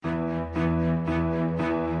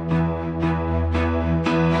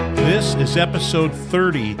This is episode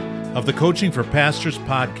 30 of the Coaching for Pastors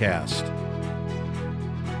podcast.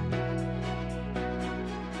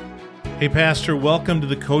 Hey, Pastor, welcome to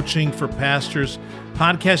the Coaching for Pastors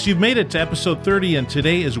podcast. You've made it to episode 30, and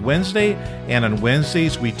today is Wednesday, and on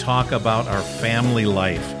Wednesdays, we talk about our family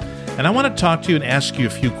life. And I want to talk to you and ask you a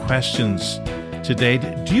few questions today.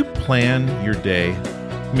 Do you plan your day?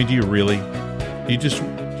 I mean, do you really?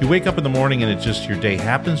 Do you wake up in the morning and it just your day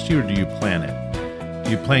happens to you, or do you plan it?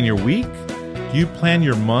 Do you plan your week? Do you plan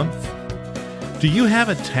your month? Do you have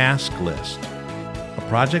a task list? A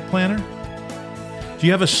project planner? Do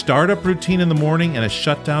you have a startup routine in the morning and a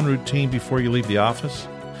shutdown routine before you leave the office?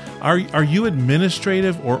 Are you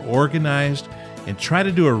administrative or organized and try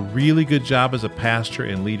to do a really good job as a pastor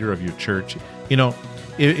and leader of your church? You know,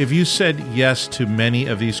 if you said yes to many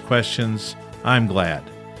of these questions, I'm glad.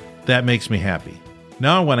 That makes me happy.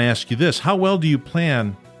 Now I want to ask you this. How well do you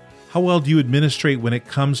plan? How well do you administrate when it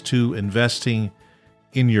comes to investing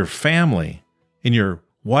in your family, in your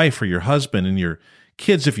wife or your husband, and your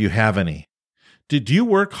kids if you have any? Did you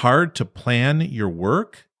work hard to plan your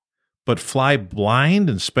work, but fly blind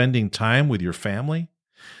in spending time with your family?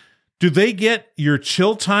 Do they get your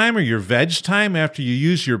chill time or your veg time after you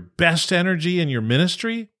use your best energy in your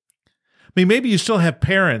ministry? I mean, maybe you still have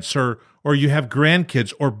parents or you have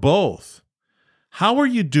grandkids or both. How are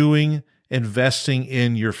you doing investing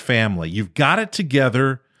in your family? You've got it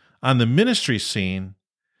together on the ministry scene,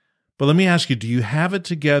 but let me ask you, do you have it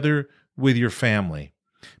together with your family?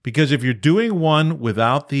 Because if you're doing one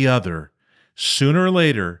without the other, sooner or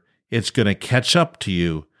later, it's going to catch up to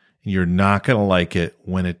you, and you're not going to like it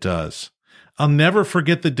when it does. I'll never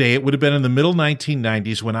forget the day. It would have been in the middle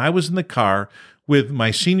 1990s when I was in the car with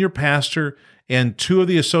my senior pastor and two of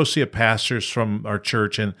the associate pastors from our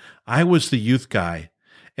church, and I was the youth guy.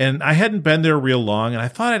 And I hadn't been there real long, and I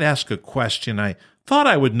thought I'd ask a question. I thought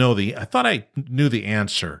I knew the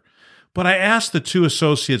answer. But I asked the two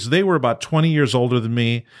associates. They were about 20 years older than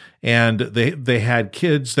me, and they had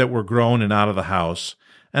kids that were grown and out of the house.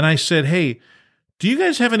 And I said, hey, do you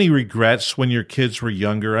guys have any regrets when your kids were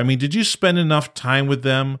younger? I mean, did you spend enough time with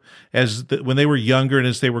them when they were younger and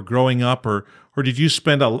as they were growing up, or did you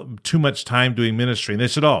spend too much time doing ministry? And they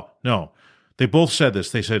said, oh, no. They both said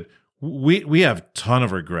this. They said, we have a ton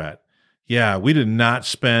of regret. Yeah, we did not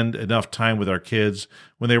spend enough time with our kids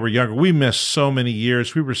when they were younger. We missed so many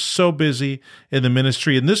years. We were so busy in the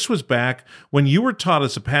ministry. And this was back when you were taught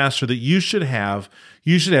as a pastor that you should have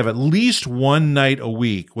at least one night a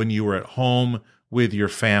week when you were at home with your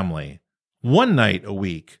family. One night a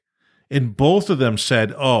week. And both of them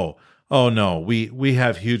said, oh no, we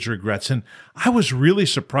have huge regrets. And I was really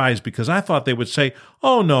surprised because I thought they would say,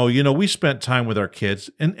 oh no, we spent time with our kids.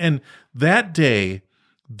 And that day,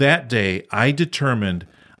 I determined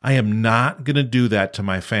I am not going to do that to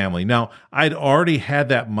my family. Now, I'd already had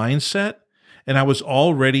that mindset, and I was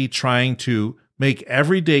already trying to make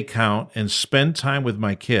every day count and spend time with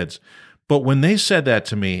my kids. But when they said that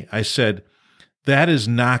to me, I said, that is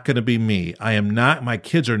not going to be me. My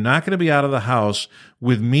kids are not going to be out of the house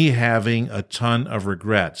with me having a ton of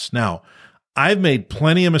regrets. Now, I've made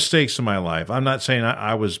plenty of mistakes in my life. I'm not saying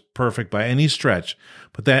I was perfect by any stretch,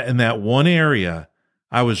 but that in that one area,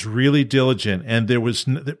 I was really diligent. And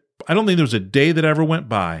I don't think there was a day that ever went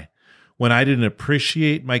by when I didn't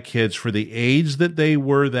appreciate my kids for the age that they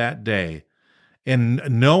were that day. And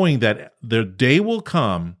knowing that the day will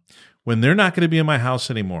come when they're not going to be in my house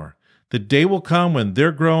anymore. The day will come when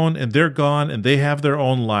they're grown and they're gone and they have their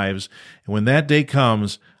own lives. And when that day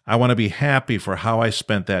comes, I want to be happy for how I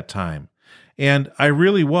spent that time. And I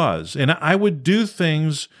really was. And I would do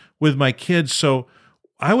things with my kids. So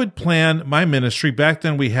I would plan my ministry. Back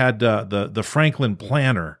then we had the Franklin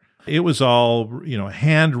Planner. It was all,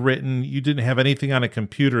 handwritten. You didn't have anything on a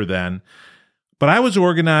computer then. But I was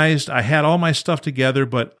organized. I had all my stuff together,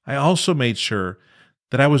 but I also made sure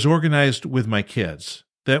that I was organized with my kids.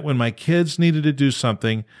 That when my kids needed to do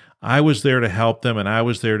something, I was there to help them and I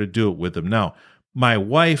was there to do it with them. Now, my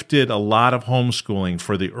wife did a lot of homeschooling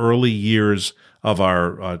for the early years of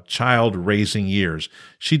our child raising years.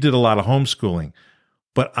 She did a lot of homeschooling,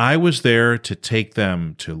 but I was there to take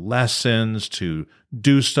them to lessons, to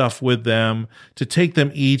do stuff with them, to take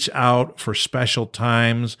them each out for special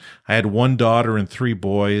times. I had one daughter and three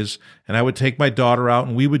boys, and I would take my daughter out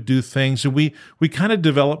and we would do things, and we kind of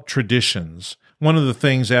developed traditions. One of the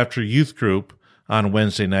things after youth group on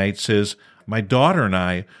Wednesday nights is my daughter and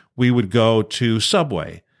I, we would go to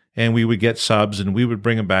Subway and we would get subs and we would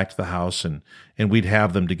bring them back to the house and we'd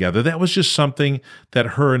have them together. That was just something that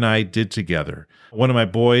her and I did together. One of my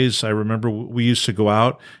boys, I remember we used to go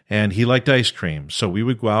out and he liked ice cream. So we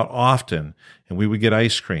would go out often and we would get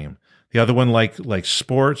ice cream. The other one like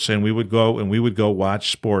sports, and we would go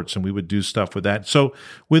watch sports, and we would do stuff with that. So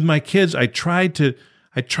with my kids, I tried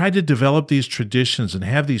to develop these traditions and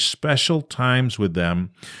have these special times with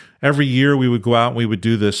them. Every year we would go out and we would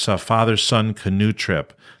do this father-son canoe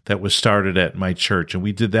trip that was started at my church. And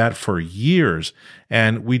we did that for years.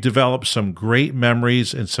 And we developed some great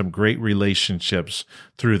memories and some great relationships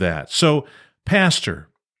through that. So, Pastor,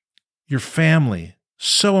 your family,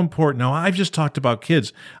 so important. Now, I've just talked about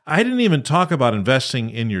kids. I didn't even talk about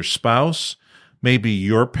investing in your spouse, maybe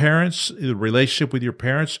your parents, the relationship with your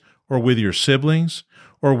parents, or with your siblings,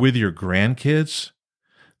 or with your grandkids.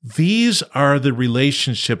 These are the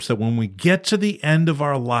relationships that when we get to the end of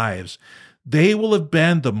our lives, they will have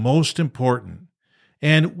been the most important.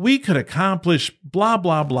 And we could accomplish blah,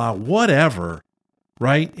 blah, blah, whatever,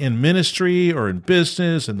 right? In ministry or in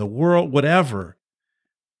business, in the world, whatever.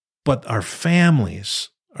 But our families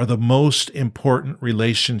are the most important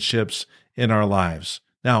relationships in our lives.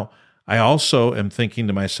 Now, I also am thinking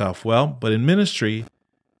to myself, well, but in ministry,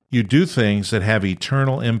 you do things that have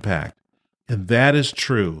eternal impact. And that is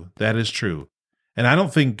true. That is true. And I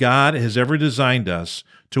don't think God has ever designed us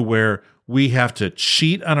to where we have to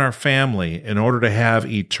cheat on our family in order to have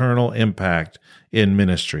eternal impact in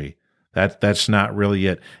ministry. That's not really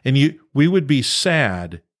it. And we would be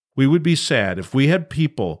sad. We would be sad if we had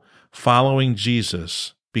people following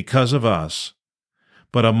Jesus because of us,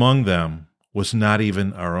 but among them was not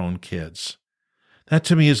even our own kids. That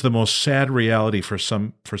to me is the most sad reality for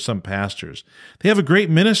some pastors. They have a great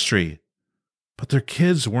ministry, but their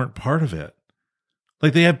kids weren't part of it.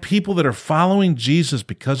 Like they have people that are following Jesus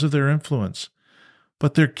because of their influence,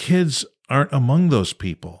 but their kids aren't among those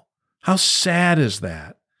people. How sad is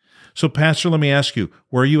that? So, Pastor, let me ask you,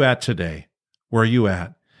 where are you at today? Where are you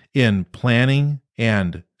at in planning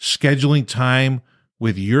and scheduling time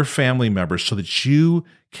with your family members so that you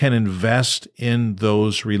can invest in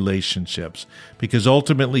those relationships? Because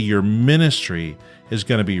ultimately your ministry is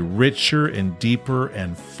going to be richer and deeper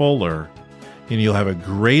and fuller, and you'll have a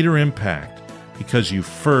greater impact because you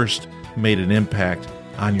first made an impact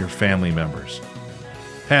on your family members.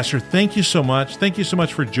 Pastor, thank you so much. Thank you so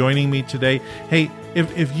much for joining me today. Hey,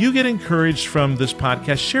 if you get encouraged from this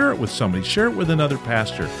podcast, share it with somebody. Share it with another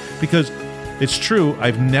pastor, because it's true,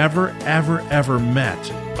 I've never, ever, ever met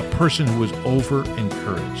a person who was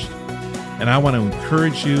over-encouraged. And I want to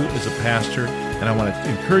encourage you as a pastor, and I want to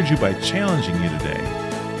encourage you by challenging you today.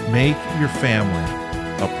 Make your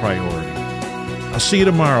family a priority. I'll see you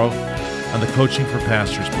tomorrow on the Coaching for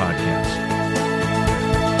Pastors podcast.